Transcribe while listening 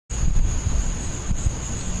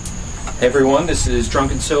Hey everyone, this is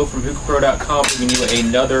Drunken So from hookahpro.com bringing you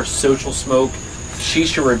another Social Smoke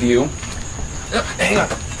Shisha review. Hang on.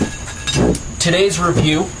 Today's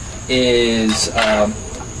review is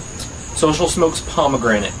Social Smoke's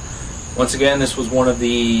Pomegranate. Once again, this was one of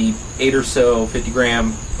the 8 or so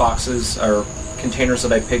 50-gram boxes or containers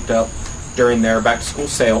that I picked up during their back-to-school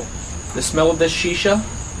sale. The smell of this shisha,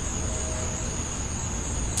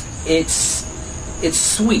 it's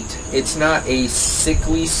sweet. It's not a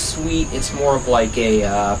sickly sweet. It's more of like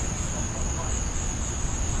a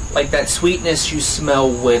like that sweetness you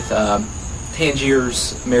smell with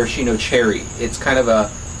Tangier's maraschino cherry. It's kind of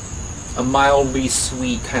a mildly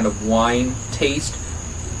sweet kind of wine taste.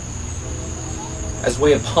 As the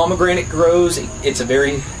way a pomegranate grows, it's a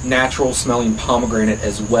very natural smelling pomegranate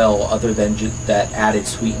as well, other than just that added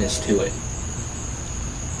sweetness to it.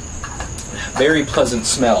 Very pleasant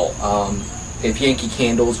smell. If Yankee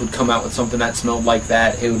Candles would come out with something that smelled like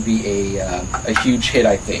that, it would be a huge hit,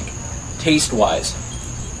 I think. Taste-wise,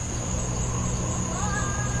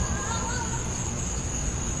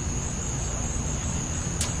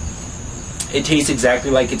 it tastes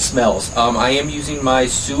exactly like it smells. I am using my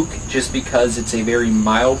soguk just because it's a very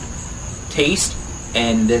mild taste,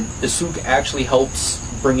 and the soguk actually helps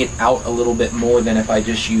bring it out a little bit more than if I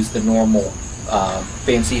just use the normal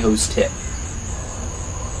fancy hose tip.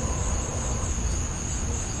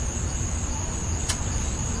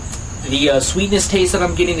 The sweetness taste that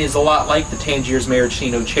I'm getting is a lot like the Tangier's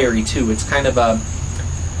maraschino cherry too. It's kind of a,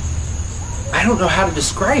 I don't know how to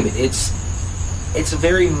describe it. It's a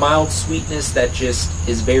very mild sweetness that just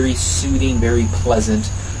is very soothing, very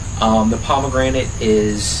pleasant. The pomegranate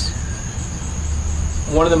is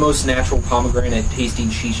one of the most natural pomegranate tasting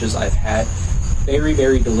shishas I've had. Very,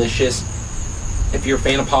 very delicious. If you're a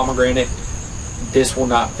fan of pomegranate, this will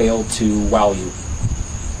not fail to wow you.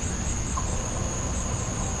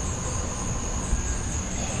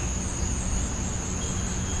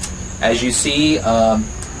 As you see,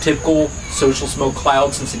 typical Social Smoke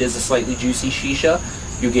cloud, since it is a slightly juicy shisha,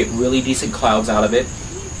 you get really decent clouds out of it.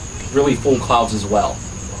 Really full clouds as well.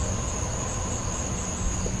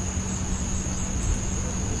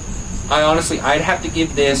 I'd have to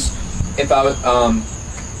give this, if I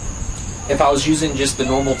was using just the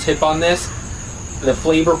normal tip on this, the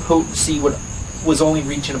flavor potency was only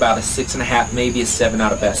reaching about a 6.5, maybe a 7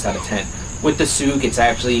 out of best out of 10. With the soguk, it's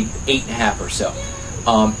actually 8.5 or so.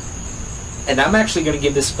 And I'm actually going to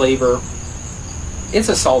give this flavor, it's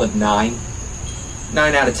a solid 9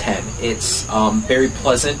 out of 10. It's very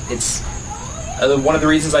pleasant. It's one of the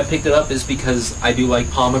reasons I picked it up is because I do like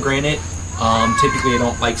pomegranate. Typically I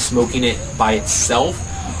don't like smoking it by itself,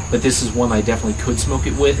 but this is one I definitely could smoke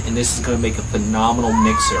it with, and this is going to make a phenomenal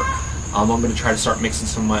mixer. I'm going to try to start mixing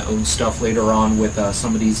some of my own stuff later on with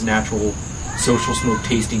some of these natural Social Smoke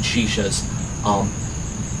tasting shishas.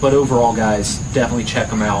 But overall, guys, definitely check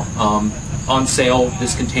them out. On sale,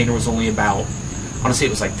 this container was only about, I want to say it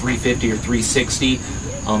was like $3.50 or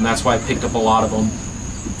 $3.60. That's why I picked up a lot of them.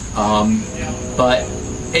 But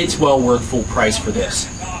it's well worth full price for this.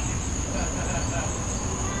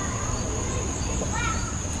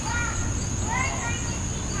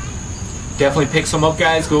 Definitely pick some up,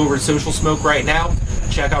 guys. Go over to Social Smoke right now.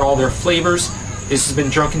 Check out all their flavors. This has been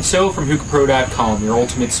Drunken So from hookahpro.com, your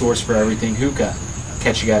ultimate source for everything hookah.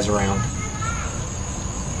 Catch you guys around.